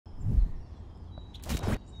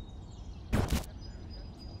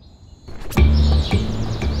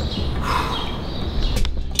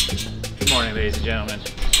morning, ladies and gentlemen.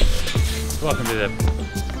 Welcome to the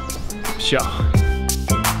show.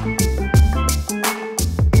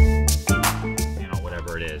 You know,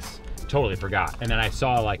 whatever it is. Totally forgot. And then I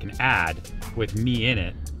saw like an ad with me in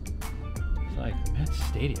it. It's like, Mets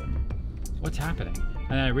Stadium, what's happening?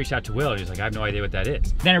 And then I reached out to Will, and he's like, I have no idea what that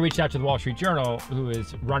is. Then I reached out to the Wall Street Journal, who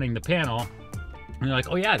is running the panel, and they're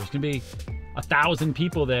like, oh yeah, there's gonna be 1,000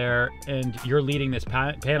 people there, and you're leading this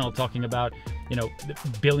panel talking about, you know, the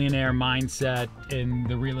billionaire mindset in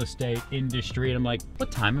the real estate industry. And I'm like,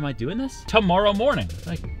 what time am I doing this? Tomorrow morning.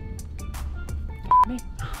 Like, me?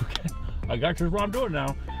 Okay, I got you what I'm doing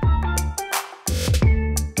now.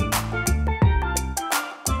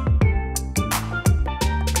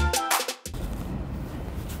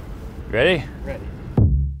 Ready? Ready.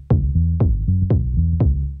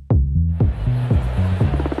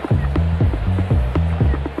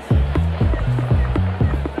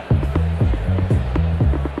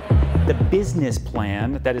 The business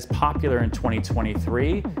plan that is popular in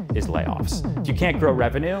 2023 is layoffs. If you can't grow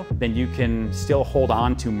revenue, then you can still hold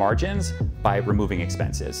on to margins by removing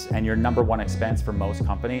expenses. And your #1 expense for most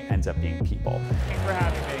company ends up being people. Thanks for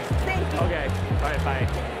having me. Thank you. Okay, all right, bye.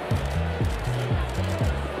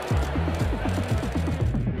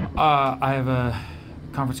 I have a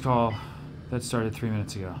conference call that started 3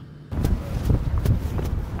 minutes ago.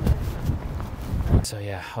 So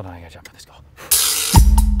yeah, hold on, I gotta jump on this call.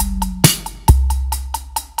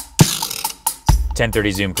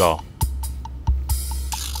 10:30 Zoom call.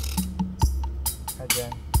 Hi,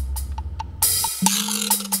 Jen.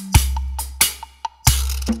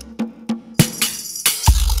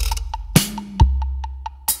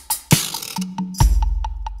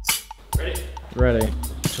 Ready? Ready.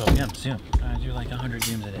 12 p.m. Zoom. I do like 100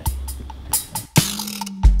 Zooms a day.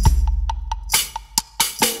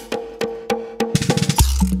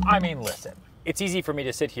 I mean, listen. It's easy for me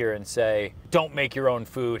to sit here and say, don't make your own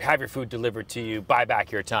food, have your food delivered to you, buy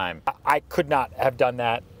back your time. I could not have done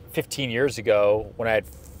that 15 years ago when I had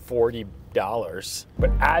 $40.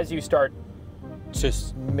 But as you start to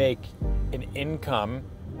make an income,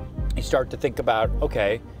 you start to think about,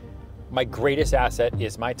 okay, my greatest asset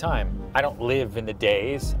is my time. I don't live in the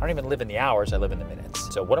days, I don't even live in the hours, I live in the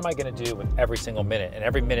minutes. So what am I gonna do with every single minute? And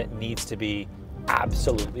every minute needs to be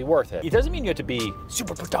absolutely worth it. It doesn't mean you have to be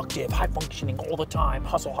super productive, high functioning all the time,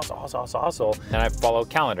 hustle, hustle, hustle, hustle, hustle. And I follow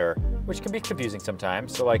calendar, which can be confusing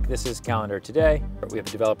sometimes. So like this is calendar today. We have a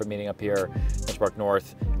developer meeting up here, Central Park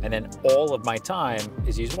North, and then all of my time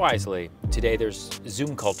is used wisely. Today there's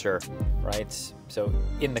Zoom culture, right? So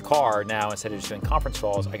in the car now, instead of just doing conference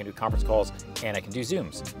calls, I can do conference calls and I can do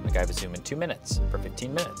Zooms. Like I have a Zoom in 2 minutes for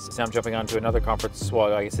 15 minutes. So I'm jumping onto another conference,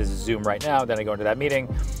 well, I guess this is Zoom right now, then I go into that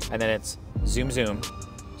meeting, and then it's Zoom, Zoom,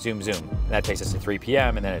 Zoom, Zoom. And that takes us to 3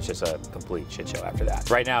 p.m. and then it's just a complete shit show after that.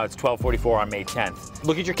 Right now it's 12:44 on May 10th.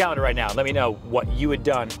 Look at your calendar right now. Let me know what you had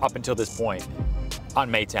done up until this point on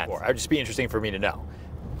May 10th. It would just be interesting for me to know.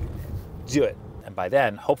 Do it. And by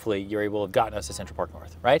then, hopefully you're able to have gotten us to Central Park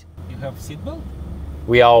North, right? You have seatbelt?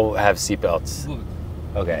 We all have seatbelts. Good.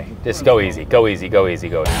 Okay, just go easy, go easy, go easy,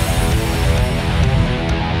 go easy.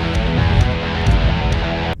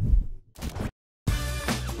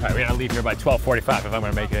 All right, we're gonna leave here by 12:45 if I'm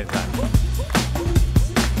gonna make it in time.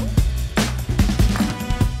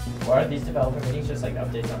 What are these developer meetings, just like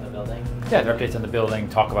updates on the building? Yeah, they're updates on the building,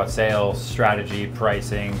 talk about sales, strategy,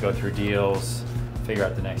 pricing, go through deals, figure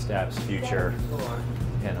out the next steps, future,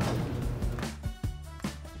 you know.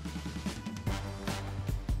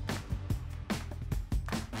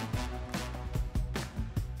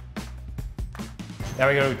 Now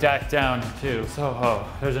we go back down to Soho.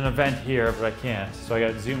 There's an event here, but I can't. So I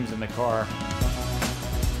got Zooms in the car.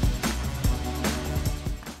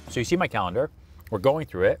 So you see my calendar, we're going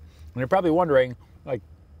through it, and you're probably wondering, like,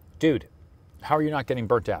 dude, how are you not getting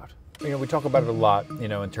burnt out? You know, we talk about it a lot, you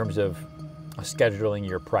know, in terms of scheduling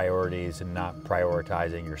your priorities and not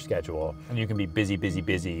prioritizing your schedule. And you can be busy, busy,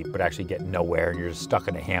 busy, but actually get nowhere, and you're just stuck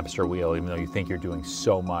in a hamster wheel even though you think you're doing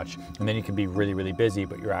so much. And then you can be really, really busy,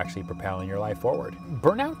 but you're actually propelling your life forward.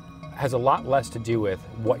 Burnout has a lot less to do with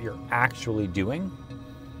what you're actually doing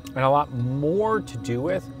and a lot more to do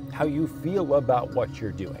with how you feel about what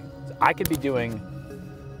you're doing. I could be doing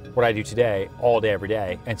what I do today all day, every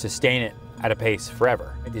day, and sustain it at a pace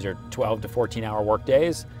forever. These are 12 to 14 hour work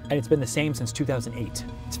days, and it's been the same since 2008.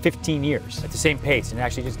 It's 15 years at the same pace, and it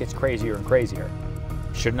actually just gets crazier and crazier.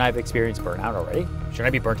 Shouldn't I have experienced burnout already? Shouldn't I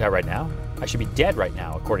be burnt out right now? I should be dead right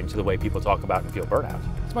now, according to the way people talk about and feel burnout.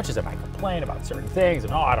 As much as I might complain about certain things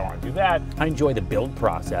and, oh, I don't want to do that, I enjoy the build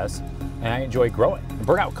process and I enjoy growing. And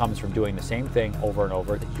burnout comes from doing the same thing over and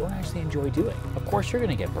over that you don't actually enjoy doing. Of course, you're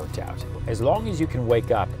going to get burnt out. As long as you can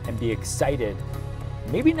wake up and be excited,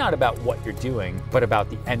 maybe not about what you're doing, but about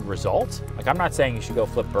the end result. Like, I'm not saying you should go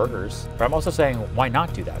flip burgers, but I'm also saying, why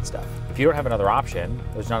not do that stuff? If you don't have another option,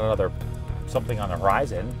 there's not another something on the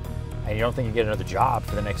horizon, and you don't think you get another job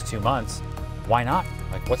for the next 2 months, why not?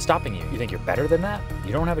 Like, what's stopping you? You think you're better than that?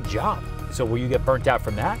 You don't have a job. So will you get burnt out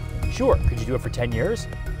from that? Sure. Could you do it for 10 years?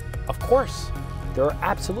 Of course. There are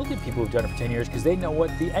absolutely people who've done it for 10 years because they know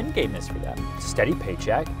what the end game is for them. Steady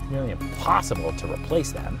paycheck, nearly impossible to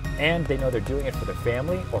replace them, and they know they're doing it for their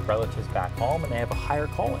family or relatives back home, and they have a higher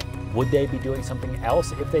calling. Would they be doing something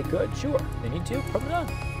else if they could? Sure. They need to? Probably not.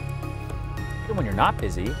 And when you're not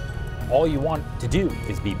busy, all you want to do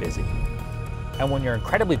is be busy. And when you're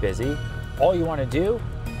incredibly busy, all you want to do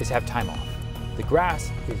is have time off. The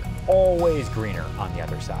grass is always greener on the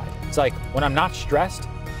other side. It's like when I'm not stressed,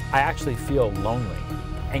 I actually feel lonely.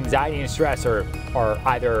 Anxiety and stress are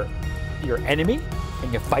either your enemy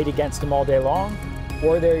and you fight against them all day long,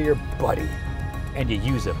 or they're your buddy and you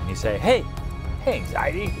use them and you say, hey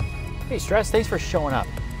anxiety, hey stress, thanks for showing up.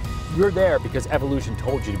 You're there because evolution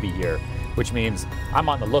told you to be here, which means I'm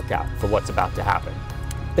on the lookout for what's about to happen.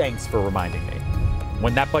 Thanks for reminding me.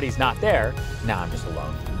 When that buddy's not there, now I'm just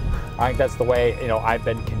alone. I think that's the way, I've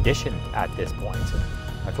been conditioned at this point.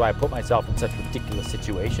 That's why I put myself in such ridiculous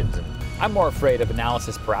situations. And I'm more afraid of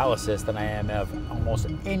analysis paralysis than I am of almost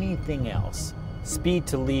anything else. Speed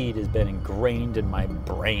to lead has been ingrained in my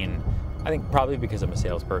brain. I think probably because I'm a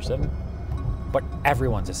salesperson, but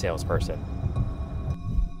everyone's a salesperson.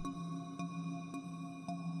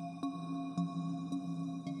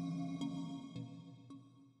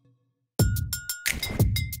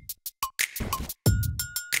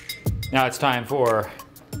 Now it's time for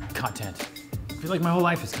content. I feel like my whole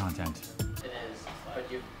life is content. It is, but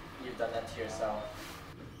you've done that to yourself.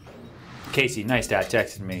 Casey, nice dad,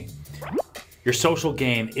 texted me. Your social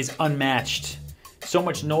game is unmatched. So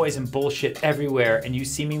much noise and bullshit everywhere, and you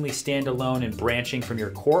seemingly stand alone in branching from your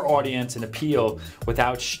core audience and appeal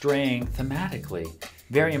without straying thematically.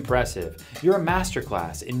 Very impressive. You're a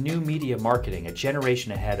masterclass in new media marketing, a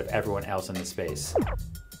generation ahead of everyone else in the space.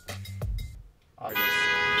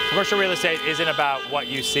 Commercial real estate isn't about what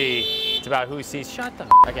you see, it's about who sees. Shut the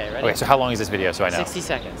Okay, ready? Okay, so how long is this video so I know? 60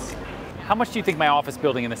 seconds. How much do you think my office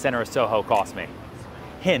building in the center of Soho cost me?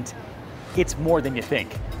 Hint, it's more than you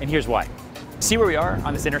think, and here's why. See where we are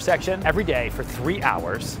on this intersection? Every day for 3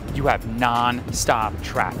 hours, you have non-stop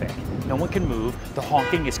traffic. No one can move, the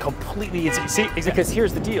honking is completely, because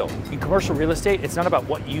here's the deal. In commercial real estate, it's not about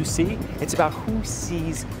what you see, it's about who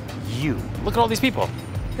sees you. Look at all these people,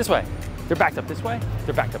 this way. They're backed up this way,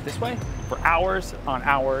 they're backed up this way, for hours on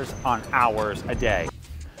hours on hours a day.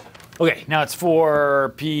 Okay, now it's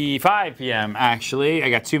 5 p.m. actually. I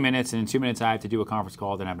got 2 minutes, and in 2 minutes I have to do a conference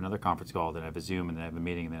call, then I have another conference call, then I have a Zoom, and then I have a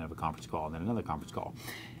meeting, and then I have a conference call, and then another conference call.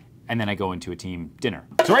 And then I go into a team dinner.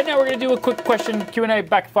 So right now we're gonna do a quick question, Q&A,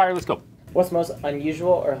 back fire, let's go. What's the most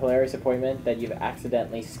unusual or hilarious appointment that you've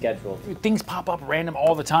accidentally scheduled? Things pop up random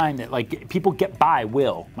all the time that like people get by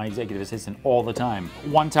Will, my executive assistant, all the time.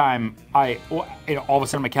 One time all of a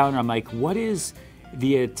sudden on my calendar I'm like, what is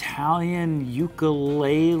the Italian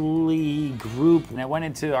ukulele group? And I went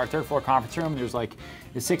into our third floor conference room, there's like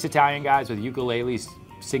the 6 Italian guys with ukuleles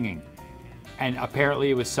singing. And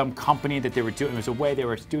apparently it was some company that they were doing, it was a way they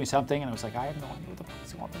were doing something, and I was like, I have no idea what the fuck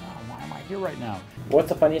is going on. Why am I here right now? What's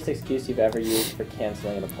the funniest excuse you've ever used for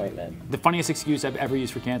canceling an appointment? The funniest excuse I've ever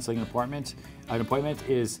used for canceling an appointment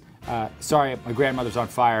is, sorry, my grandmother's on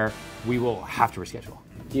fire, we will have to reschedule.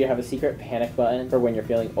 Do you have a secret panic button for when you're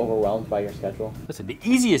feeling overwhelmed by your schedule? Listen, the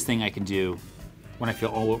easiest thing I can do when I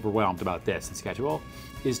feel overwhelmed about this and schedule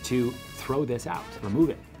is to throw this out,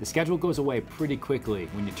 remove it. The schedule goes away pretty quickly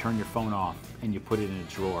when you turn your phone off and you put it in a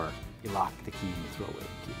drawer. You lock the key and you throw away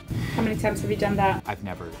the key. How many times have you done that? I've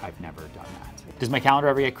never done that. Does my calendar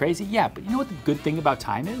ever get crazy? Yeah, but you know what the good thing about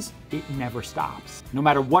time is? It never stops. No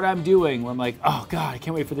matter what I'm doing, where I'm like, oh God, I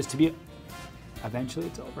can't wait for this to be, eventually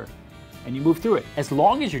it's over. And you move through it, as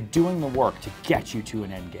long as you're doing the work to get you to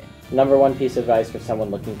an end game. Number one piece of advice for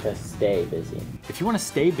someone looking to stay busy. If you want to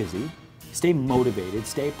stay busy, stay motivated,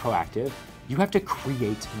 stay proactive, you have to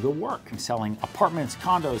create the work. Selling apartments,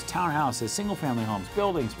 condos, townhouses, single family homes,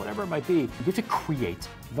 buildings, whatever it might be, you have to create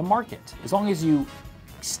the market. As long as you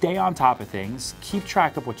stay on top of things, keep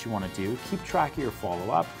track of what you want to do, keep track of your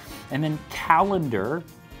follow-up, and then calendar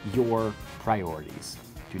your priorities.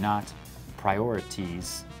 Do not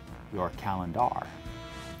priorities your calendar.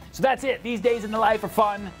 So that's it. These days in the life are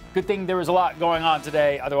fun. Good thing there was a lot going on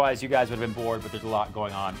today. Otherwise, you guys would have been bored, but there's a lot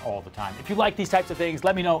going on all the time. If you like these types of things,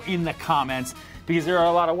 let me know in the comments, because there are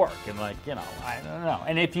a lot of work and, like, you know, I don't know.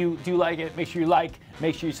 And if you do like it, make sure you like,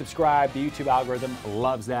 make sure you subscribe. The YouTube algorithm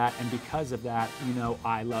loves that. And because of that, you know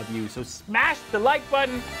I love you. So smash the like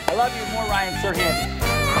button. I love you. More Ryan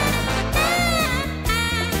Serhant.